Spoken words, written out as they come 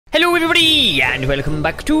Hello everybody, and welcome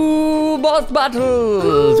back to Boss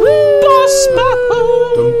Battles! Boss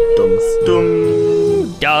Battles!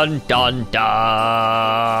 Dum, Dun dun dun!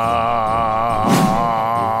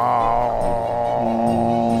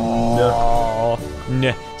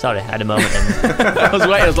 No. Sorry, I had a moment then. I was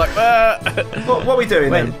waiting, I was like, What are we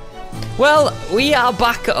doing then? Well, we are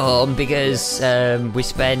back at home because we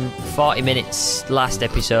spent 40 minutes last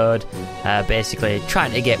episode basically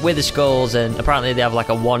trying to get Wither Skulls, and apparently they have like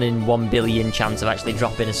a 1 in 1 billion chance of actually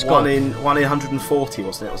dropping a skull. 1 in 140,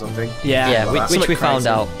 wasn't it, or something? Yeah, like which we found crazy.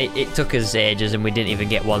 out. It took us ages and we didn't even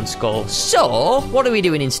get one skull. So, what are we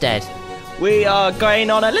doing instead? we are going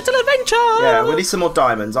on a little adventure! Yeah, we need some more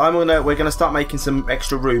diamonds. We're gonna start making some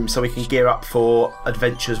extra room so we can gear up for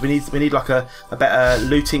adventures. We need like a better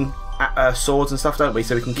looting swords and stuff, don't we?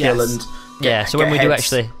 So we can kill and so when they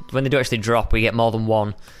do actually drop, we get more than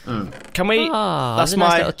one. Can we? That's my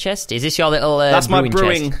nice little chest. Is this your little that's my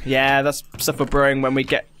brewing chest? Yeah, that's stuff for brewing when we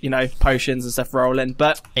get potions and stuff rolling.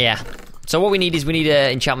 But yeah. So what we need is an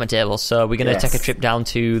enchantment table. So we're gonna take a trip down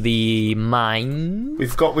to the mine.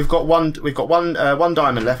 We've got one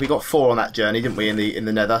diamond left. We got 4 on that journey, didn't we? In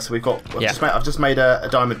the Nether. So I've just made a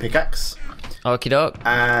diamond pickaxe. Okie doke.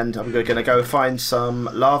 And I'm gonna go find some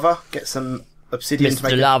lava, get some obsidian to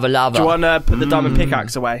make lava. Do you want to put the diamond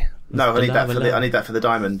pickaxe away? No, I need that for the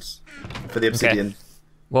diamonds, for the obsidian. Okay.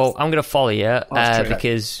 Well, I'm gonna follow you true.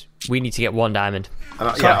 because we need to get 1 diamond. And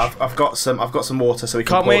I've got some water, so we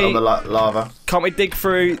can pour it on the lava. Can't we dig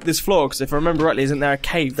through this floor? Because if I remember rightly, isn't there a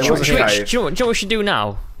cave? There was a cave. Do you know what we should do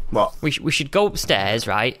now? What? We should go upstairs,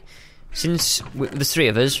 right? Since there's 3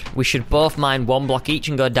 of us, we should both mine 1 block each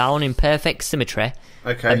and go down in perfect symmetry.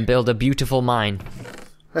 Okay. And build a beautiful mine.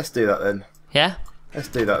 Let's do that then. Yeah? Let's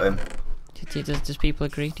do that then. Does people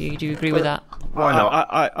agree? Do you agree with that? Why not?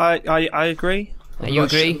 I agree. You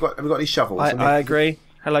agree? Have we got any shovels? I agree.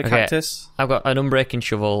 Hello, cactus. I've got an unbreaking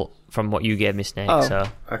shovel from what you gave me, Snake. Oh. So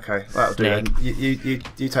Okay, that'll do then. You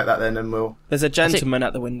take that then, and we'll. There's a gentleman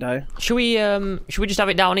at the window. Should we just have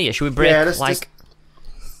it down here? Should we break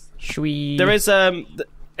Should we? There is in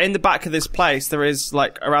the back of this place. There is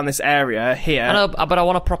like around this area here. I know, but I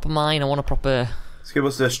want a proper mine. I want a proper. Let's give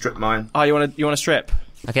us the strip mine. Oh, you want to strip?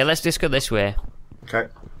 Okay, let's just go this way. Okay.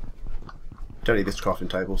 Don't need this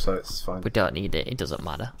crafting table, so it's fine. We don't need it. It doesn't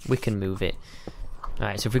matter. We can move it.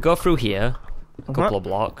 Alright, so if we go through here, a couple of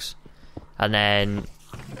blocks, and then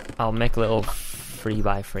I'll make a little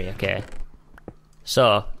 3x3. Okay.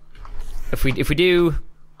 So if we do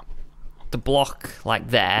the block like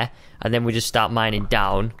there, and then we just start mining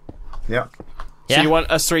down. Yeah. So you want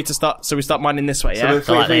us 3 to start? So we start mining this way, yeah?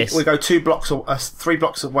 So if we go 3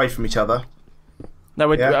 blocks away from each other. No,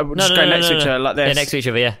 we're just going next to each other like this. Yeah, next to each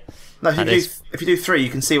other, yeah. No, if you do 3, you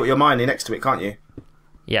can see what you're mining next to it, can't you?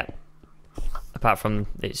 Yeah. Apart from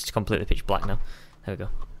it's completely pitch black now. There we go.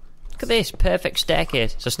 Look at this perfect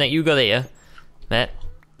staircase. So Snake, you go there, mate,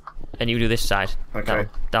 and you do this side. Okay.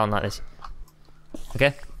 Down like this.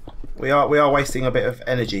 Okay. We are wasting a bit of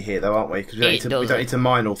energy here, though, aren't we? Because we don't need to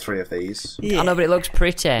mine all 3 of these. Yeah. I know, but it looks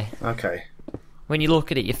pretty. Okay. When you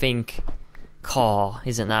look at it, you think, "Car,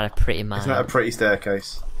 isn't that a pretty mine?" Isn't that a pretty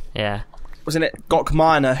staircase? Yeah. Wasn't it Gok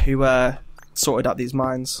Miner who sorted out these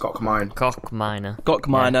mines? Cock mine. Cock miner. Gok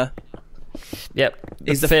Miner. Yep.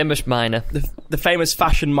 He's the famous miner. The famous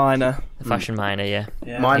fashion miner. The fashion miner, yeah.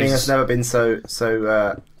 Mining has never been so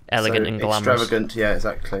elegant and glamorous. Extravagant, yeah,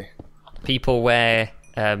 exactly. People wear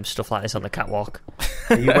stuff like this on the catwalk.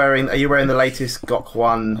 Are you wearing the latest Gok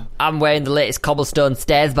 1? I'm wearing the latest cobblestone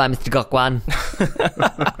stairs by Mr. Gokwan.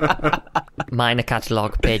 Miner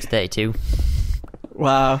catalogue, page 32.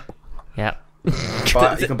 Wow. Yeah. You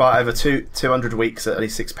can buy over 200 weeks at only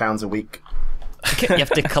 £6 a week. You have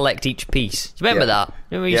to collect each piece. Do you remember that?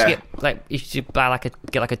 Remember you used to get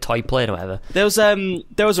like a toy plane or whatever. There was a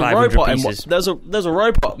robot there's a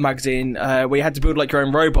robot magazine where you had to build like your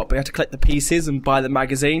own robot, but you had to collect the pieces and buy the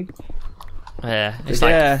magazine. Yeah, it's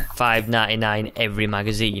like $5.99 every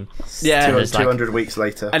magazine. Yeah, 200 weeks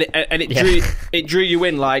later, and it drew you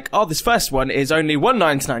in like, oh, this first one is only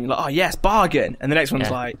 $1.99. You're like, oh yes, bargain. And the next one's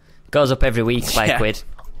like goes up every week by £1.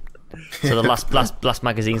 So the last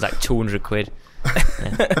magazine's like 200 quid.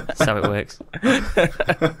 Yeah, that's how it works.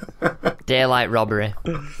 Daylight robbery.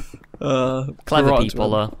 Clever people,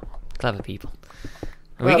 though. Clever people.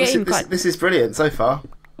 This is brilliant so far.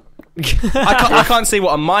 I can't see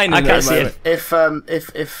what I'm mining. I can't see it.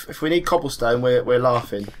 If we need cobblestone, we're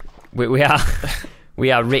laughing. We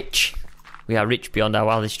are rich. We are rich beyond our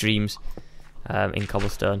wildest dreams in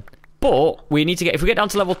cobblestone. But we need to if we get down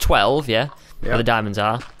to level 12, where the diamonds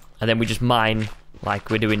are, and then we just mine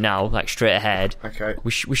like we're doing now, like straight ahead. Okay.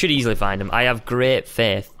 We should easily find them. I have great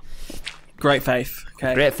faith Great faith.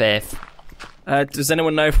 Okay. Great faith. Does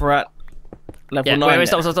anyone know if we're at level 9? Wait,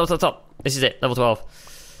 stop. This is it, level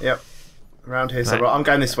 12. Yep. Around here, so right, I'm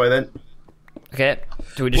going this way then. Okay.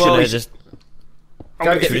 Do we just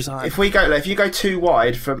if you go too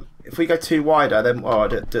wide if we go too wider, then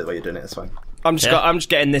do it the way you're doing it. That's fine. I'm just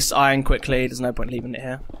getting this iron quickly. There's no point leaving it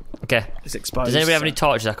here. Okay. It's exposed. Does anybody have any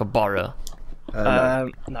torches I could borrow?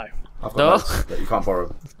 No. I've got loads that you can't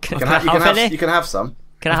borrow. You can have some.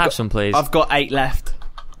 Can I have some, please? I've got 8 left.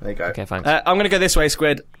 There you go. Okay, thanks. I'm going to go this way,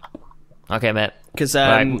 Squid. Okay, mate. Because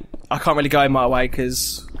I can't really go my way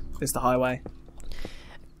because it's the highway.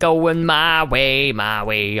 Going my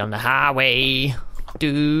way on the highway.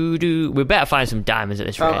 We better find some diamonds at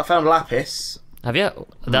this rate. I found lapis. Have you?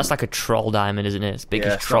 That's like a troll diamond, isn't it? It's the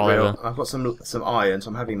biggest it's troll ever. I've got some iron, so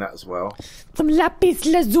I'm having that as well. Some lapis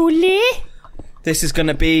lazuli. This is going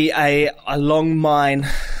to be a long mine.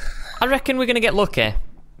 I reckon we're going to get lucky.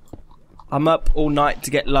 I'm up all night to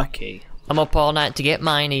get lucky. I'm up all night to get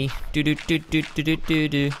miney. Well,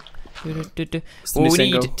 we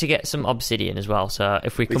need to get some obsidian as well, so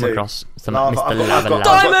if we come across some Mr. Lava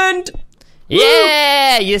Diamond!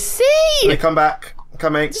 Yeah, you see? They come back.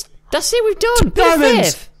 Coming. That's it, we've done. Bit of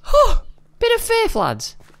faith. Bit of faith,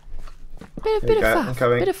 lads. Bit of faff.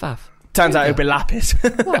 Bit of faff. Turns out it'll be lapis.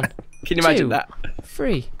 1, Can you imagine that?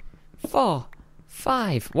 3, 4,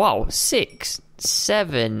 5. Wow, 6,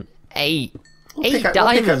 7, 8. 8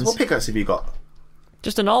 diamonds. What pickaxe have you got?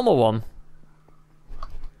 Just a normal one.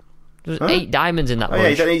 There's 8 diamonds in that bunch. Yeah,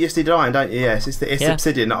 you don't need just the iron, don't you? Yes, it's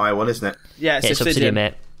obsidian that I want, isn't it? Yeah, it's obsidian,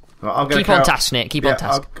 mate. Right, keep on task, Snake. Keep on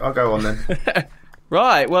task. I'll go on then.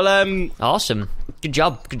 Right, well, awesome. Good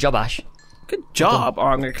job, Ash. Good job.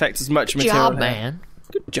 I'm going to collect as much material. Good job, man.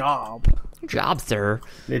 Good job. Good job, sir.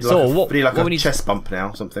 We need a chest bump now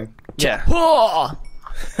or something. Yeah. Oh!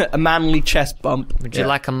 A manly chest bump. Would you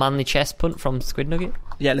like a manly chest punt from Squid Nugget?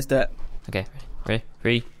 Yeah, let's do it. Okay, ready?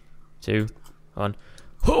 3, 2, 1.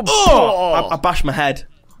 Oh! I bashed my head.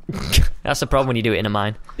 That's the problem when you do it in a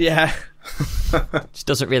mine. Yeah. Just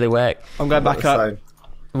doesn't really work. I'm going back up.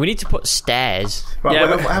 We need to put stairs. Right,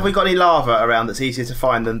 have we got any lava around that's easier to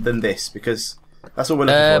find than this? Because that's all we're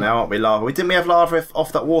looking for now, aren't we? Lava. Didn't we have lava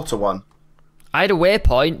off that water one? I had a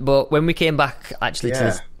waypoint, but when we came back actually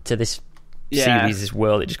to this series, this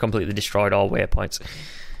world, it just completely destroyed all waypoints.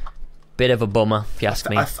 Bit of a bummer, if you ask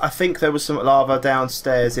me. I think there was some lava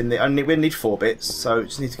downstairs in the. We need 4 bits, so we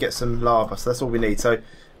just need to get some lava. So that's all we need. So,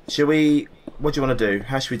 shall we? What do you want to do?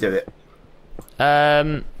 How should we do it?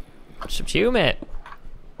 It's up to you, mate.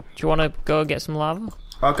 Do you want to go get some lava?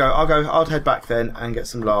 I'll head back then and get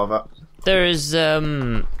some lava. There is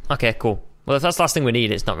okay, cool. Well, if that's the last thing we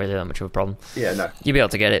need, it's not really that much of a problem. Yeah, no. You'll be able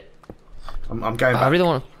to get it. I'm going back. I really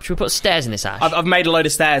want. Should we put stairs in this, Ash? I've made a load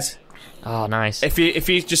of stairs. Oh, nice. If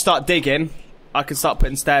you just start digging, I can start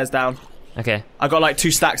putting stairs down. Okay. I got like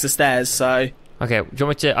 2 stacks of stairs, so. Okay. Do you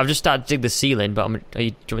want me to? I've just started to dig the ceiling, but do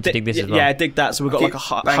you want me to dig this as well? Yeah, dig that. So we've got like a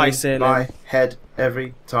high ceiling. My head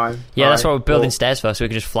every time. Yeah, that's why we're building stairs first, so we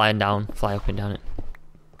can just fly up and down it.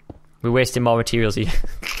 We're wasting more materials here.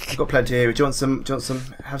 I've got plenty here. Do you want some?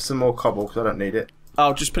 Have some more cobble because I don't need it.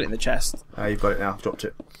 I'll just put it in the chest. You've got it now. Dropped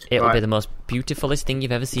it. It'll be the most beautifulest thing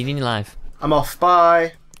you've ever seen in your life. I'm off.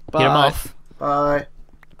 Bye. You're off. Bye.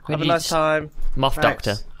 Have a nice time. Moth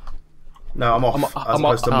Doctor. No, I'm off. As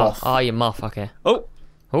opposed to moth. Oh, you're moth. Okay.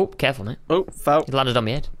 Oh, careful, mate. Oh, fell. You landed on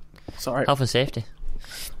my head. Sorry. Health and safety.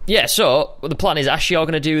 Yeah, so the plan is Ash, you're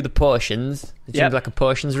going to do the potions. It's going to be like a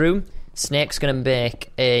potions room. Snake's going to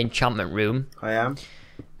make an enchantment room. I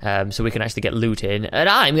am. So we can actually get loot in. And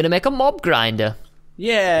I'm going to make a mob grinder.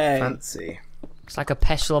 Yay. Fancy. It's like a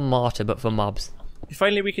pestle and mortar, but for mobs. If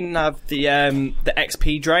only we can have the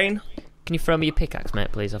XP drain. Can you throw me your pickaxe,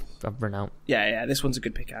 mate, please? I've run out. Yeah, this one's a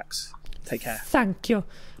good pickaxe. Take care. Thank you.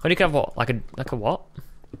 When you can have what? Like a what?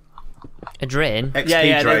 A drain?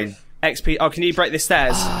 XP drain. XP. Oh, can you break the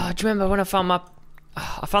stairs? Oh, do you remember when I found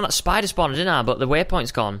that spider spawner, didn't I? But the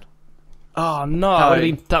waypoint's gone. Oh no. That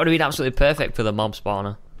would have been absolutely perfect for the mob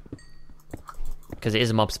spawner. Because it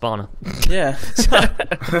is a mob spawner. Yeah.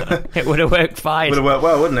 It would have worked fine. Would have worked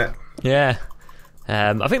well, wouldn't it? Yeah.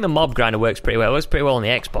 I think the mob grinder works pretty well. It works pretty well on the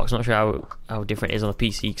Xbox. I'm not sure how different it is on the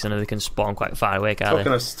PC because I know they can spawn quite far away, can't they?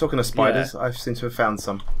 Talking of spiders, I seem to have found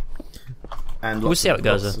some. And we'll see how it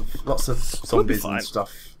goes. Lots of zombies and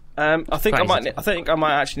stuff. I think I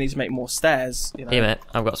might actually need to make more stairs. You know? Here, mate.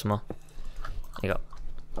 I've got some more. You got.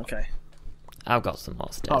 Okay. I've got some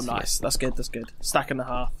more stairs. Oh, nice. That's good. Stack and a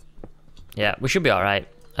half. Yeah, we should be all right.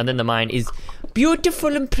 And then the mine is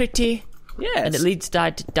beautiful and pretty. Yeah. And it leads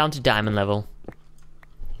down to diamond level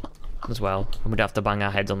as well. And we'd have to bang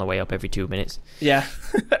our heads on the way up every 2 minutes. Yeah.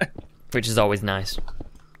 which is always nice.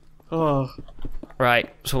 Oh.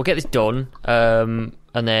 Right, so we'll get this done, and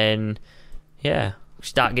then, yeah,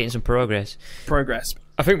 start getting some progress.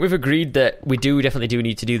 I think we've agreed that we definitely do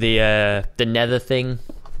need to do the nether thing,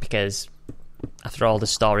 because after all the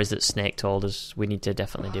stories that Snake told us, we need to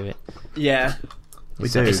definitely do it. Yeah.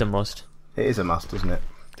 It's a must. It is a must, isn't it?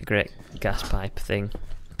 The great gas pipe thing.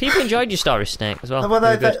 People enjoyed your stories, Snake, as well. Well,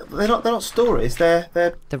 they're not stories. They're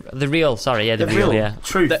the real. Sorry, yeah, the real, yeah.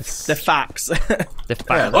 Truths. The facts. The facts.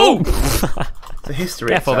 Yeah, Oh! The history.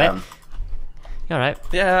 Careful, mate. You all right?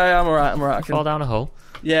 Yeah, I'm alright. I can Fall down a hole.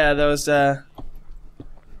 Yeah, there was a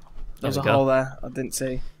we hole there. I didn't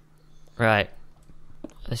see. Right.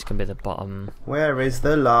 This can be the bottom. Where is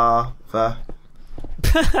the lava?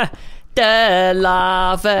 The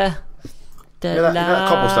lava. That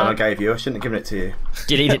cobblestone I gave you, I shouldn't have given it to you.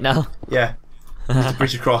 Do you need it now? Yeah. It's a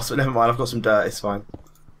bridge across, but never mind, I've got some dirt, it's fine.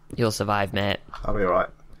 You'll survive, mate. I'll be alright.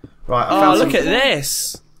 Right, oh, look at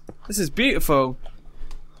this! This is beautiful.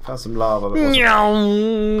 Found some lava. Oh,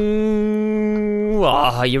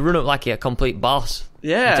 you run up like you're a complete boss.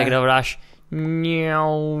 Yeah. Take it over, Ash.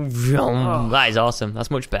 Oh. That is awesome.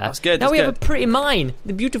 That's much better. That's good. Now we have a pretty mine.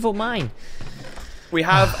 The beautiful mine. We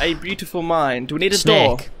have a beautiful mine. Do we need a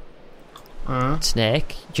door?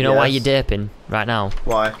 Snake, do you know why you're derping right now?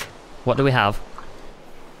 Why? What do we have?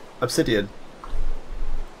 Obsidian.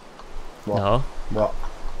 What? No.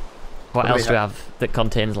 What else do we have? have that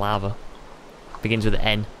contains lava? Begins with an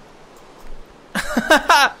N.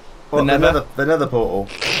 The nether portal.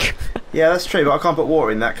 Yeah, that's true, but I can't put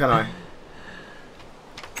water in that, can I?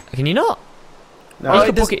 Can you not? No.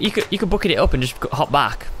 You could bucket it up and just hop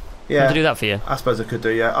back. Yeah. To do that for you. I suppose I could do.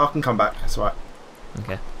 Yeah, I can come back. That's right.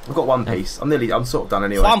 Okay. I've got one piece. I'm sort of done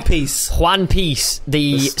anyway. One piece.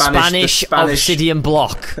 The Spanish obsidian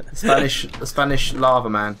block. The Spanish lava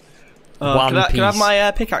man. Can I have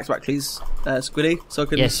my pickaxe back, please, Squiddy? So I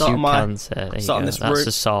can start on this route. That's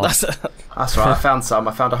a sword. That's right. I found some.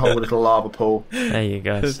 I found a whole little lava pool. There you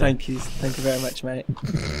go. Thank you very much, mate.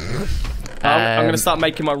 I'm going to start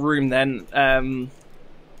making my room then.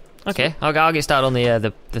 Okay, I'll get started on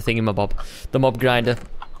the thingamabob, the mob grinder.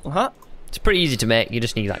 It's pretty easy to make. You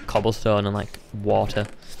just need like cobblestone and like water.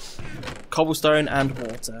 Cobblestone and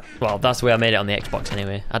water. Well, that's the way I made it on the Xbox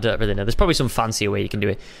anyway. I don't really know. There's probably some fancier way you can do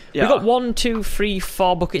it. Yeah. We've got 1, 2, 3,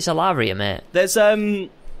 4 buckets of lava here, mate. There's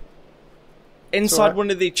inside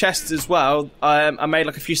one of the chests as well. I made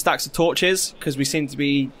like a few stacks of torches because we seem to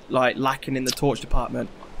be like lacking in the torch department.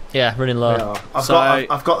 Yeah, running low. Yeah.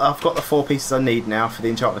 I've got the 4 pieces I need now for the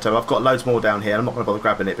enchantment table. I've got loads more down here. I'm not going to bother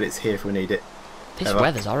grabbing it, but it's here if we need it. This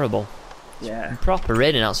weather's horrible. Yeah. It's proper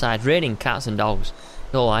raining outside. Raining cats and dogs.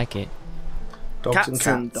 Don't like it. Dogs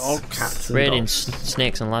and dogs. Cats and raining dogs.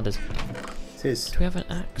 snakes and ladders. It is. Do we have an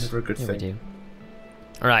axe? Never a good thing. We do.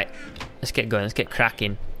 Alright, let's get going. Let's get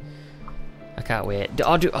cracking. I can't wait.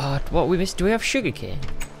 What we missed? Do we have sugar cane?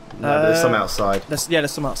 No, there's some outside.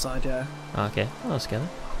 There's some outside, yeah. Okay. Hello, Skelly.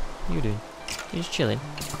 What are you doing? You're just chilling.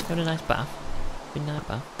 Having a nice bath. Midnight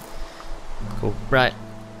bath. Cool. Right.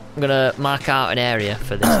 I'm gonna mark out an area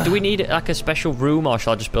for this. Do we need like a special room, or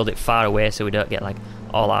shall I just build it far away so we don't get like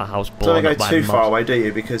all our house blown up by Don't go too mobs? far away, do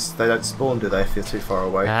you? Because they don't spawn, do they? If you're too far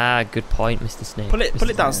away. Ah, good point, Mr. Snake. Put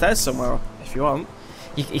it downstairs somewhere if you want.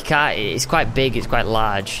 You can't. It's quite big. It's quite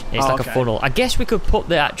large. It's like a funnel. I guess we could put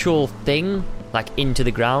the actual thing like into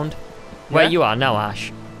the ground. Where you are now,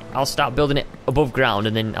 Ash. I'll start building it above ground,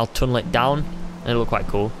 and then I'll tunnel it down, and it'll look quite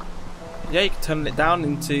cool. Yeah, you can tunnel it down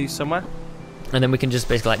into somewhere. And then we can just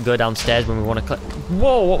basically like go downstairs when we want to click.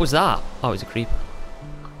 Whoa, what was that? Oh, it was a creep.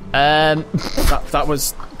 That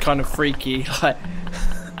was kind of freaky.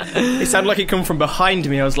 It sounded like it come from behind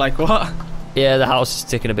me. I was like, what? Yeah, the house is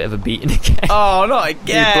taking a bit of a beating again. Oh, not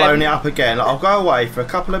again. You've blown it up again. I'll go away for a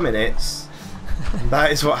couple of minutes.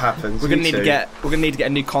 That is what happens. We're gonna need to get a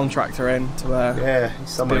new contractor in to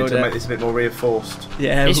someone to make this a bit more reinforced.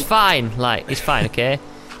 Yeah, it's fine. Like it's fine. Okay,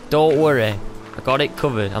 don't worry. I got it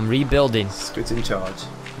covered. I'm rebuilding. Squid's in charge.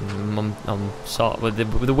 I'm sort of,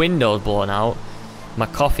 with the windows blown out. My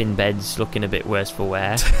coffin bed's looking a bit worse for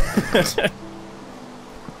wear.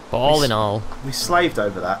 But all in all, we slaved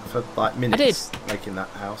over that for like minutes. Making that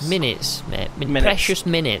house. Minutes, mate. Precious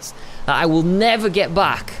minutes that I will never get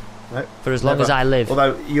back. Nope, for as long as I live.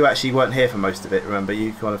 Although you actually weren't here for most of it. Remember,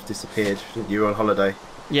 you kind of disappeared. You were on holiday.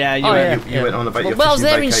 Yeah, you went on about your I was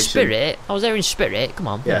there vacation. in spirit. I was there in spirit. Come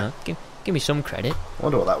on, yeah. Give me some credit. I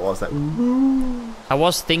wonder what that was. I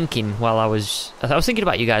was thinking while I was thinking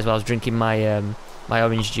about you guys while I was drinking my my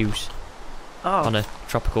orange juice on a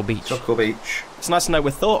tropical beach. Tropical beach. It's nice to know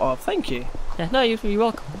we're thought of. Thank you. Yeah, no, you're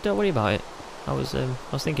welcome. Don't worry about it. I was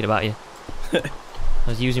thinking about you. I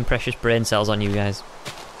was using precious brain cells on you guys.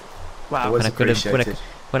 Wow. When I could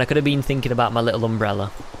have been thinking about my little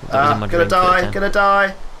umbrella. Gonna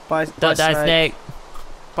die. Bye, Don't die, Snake.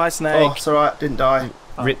 Bye, Snake. Oh, it's alright, didn't die.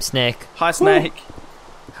 Rip Snake. Hi, Snake.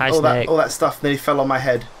 Hi, Snake. All that stuff nearly fell on my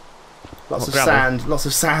head. Lots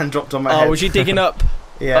of sand dropped on my head. Oh, was you digging up?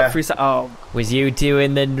 Yeah. Was you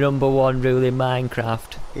doing the #1 rule in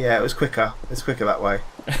Minecraft? Yeah, it was quicker. It's quicker that way.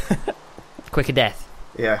 Quicker death.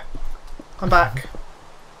 Yeah. I'm back.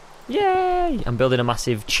 Yay! I'm building a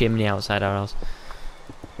massive chimney outside our house.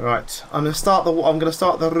 Right. I'm gonna start the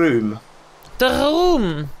room. The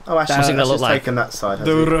room. Oh, actually, What's it gonna look like? Taken that side.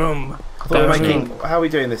 The room. How are we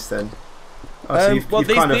doing this then? Oh, so you've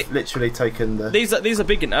kind of literally taken the. These are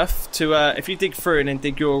big enough to if you dig through and then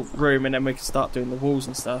dig your room, and then we can start doing the walls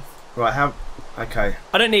and stuff. Right. How? Okay.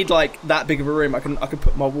 I don't need like that big of a room. I can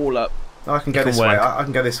put my wall up. Oh, I can go this way. I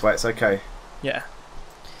can go this way. It's okay. Yeah.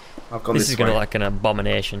 I've gone this way. This is gonna look like an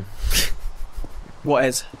abomination. What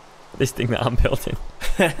is? This thing that I'm building.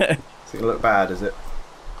 It's gonna look bad, is it?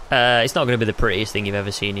 It's not going to be the prettiest thing you've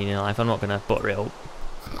ever seen in your life. I'm not going to butter it up.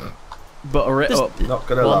 Butter it up. Not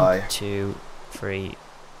gonna lie. 1, 2, 3,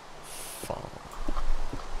 4,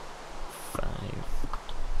 5,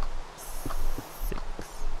 6.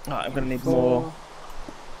 Right, I'm gonna need more.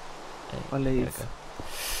 I leave.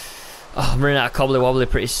 Oh, I'm running out of cobbly wobbly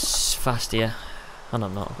pretty fast here. And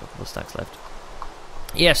I'm not. I've got a couple of stacks left.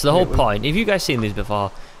 Yeah, so the whole point. Have you guys seen this before?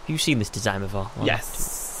 Have you seen this design before? 1,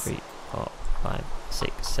 Yes. 2, 3, 4, 5,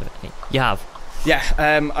 6, 7, 8. You have? Yeah.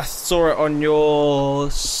 I saw it on your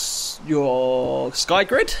sky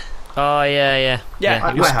grid. Oh yeah.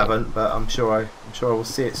 I haven't, but I'm sure I will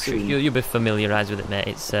see it soon. You'll be familiarised with it, mate.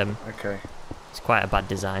 It's okay. It's quite a bad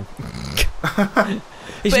design.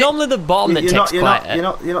 It's normally the bottom that takes quite.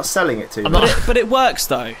 You're not selling it to me. But it works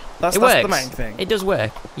though. That's the main thing. It does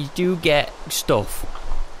work. You do get stuff.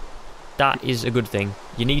 That is a good thing.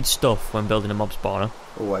 You need stuff when building a mob spawner.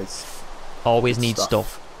 Always need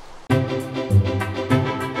stuff.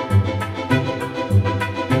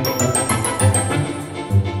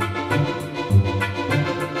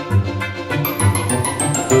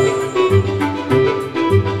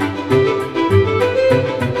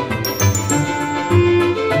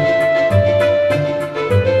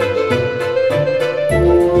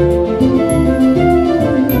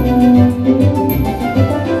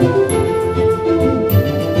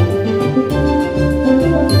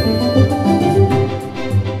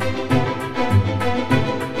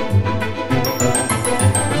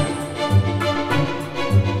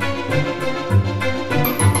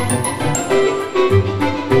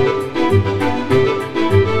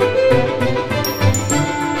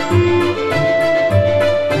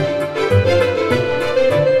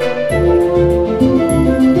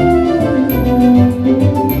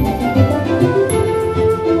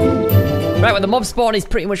 The mob spawn is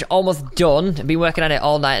pretty much almost done. I've been working on it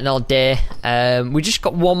all night and all day. We just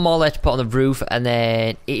got one more left to put on the roof and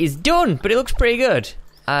then it is done, but it looks pretty good.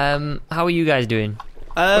 How are you guys doing?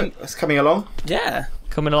 It's coming along. Yeah.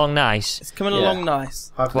 Coming along nice. It's coming along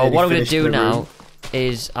nice. Well, what I'm going to do now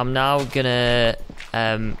is I'm now going to...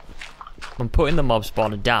 I'm putting the mob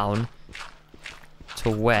spawner down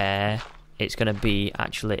to where it's going to be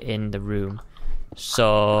actually in the room.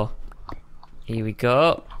 So, here we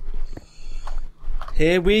go.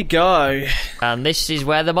 Here we go. And this is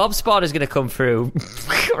where the mob spawn is going to come through.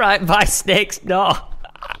 Right by Snake's door.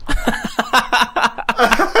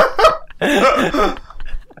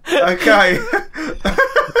 Okay.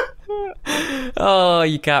 Oh,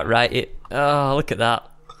 you can't write it. Oh, look at that.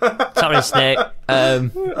 Sorry, Snake.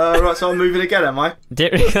 Right, so I'm moving again, am I?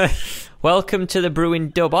 Welcome to the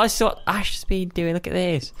Brewing Dubh. I saw what Ash has been doing. Look at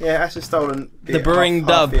this. Yeah, Ash has stolen the Brewing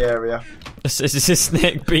Dubh. The area. Is this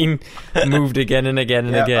Snake being moved again and again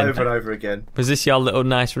and again? Over and over again. Was this your little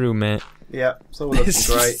nice room, mate? Yeah, it's all looking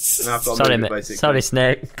great. And I've got Sorry, mate. basically. Sorry,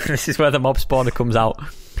 Snake. This is where the mob spawner comes out.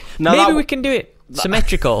 No, maybe we can do it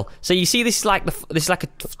symmetrical. So you see, this is like a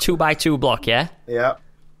 2x2 block, yeah? Yeah.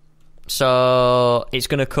 So it's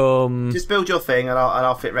gonna come. Just build your thing, and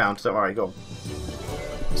I'll fit round. Don't worry, go on.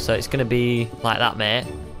 So it's gonna be like that, mate.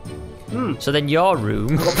 So then your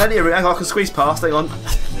room. I've got plenty of room. Hang on, I can squeeze past. Hang on.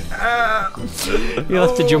 You'll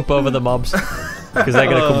have to jump over the mobs because they're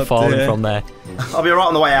gonna come falling from there. I'll be alright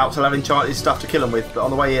on the way out, so I'll have enchanted stuff to kill them with. But on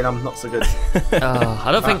the way in, I'm not so good.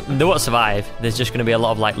 I don't think they won't survive. There's just gonna be a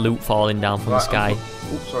lot of like loot falling down from the sky.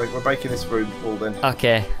 Sorry, we're breaking this room wall then.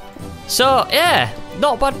 Okay. So yeah,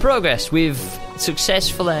 not bad progress. We've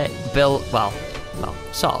successfully built, well,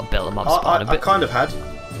 sort of built a mob spawner. I kind of had.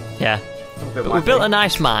 Yeah. We built a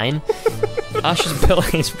nice mine. Ash is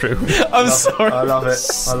building his room. I'm sorry. I love it.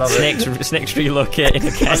 Snake's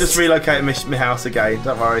relocating again. I just relocated my house again.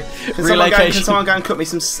 Don't worry. Can someone go and cook me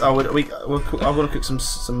some? I want to cook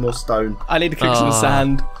some more stone. I need to cook some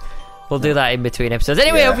sand. We'll do that in between episodes.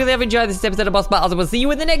 Anyway, hopefully you have enjoyed this episode of Boss Battles, and we'll see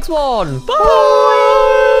you in the next one. Bye.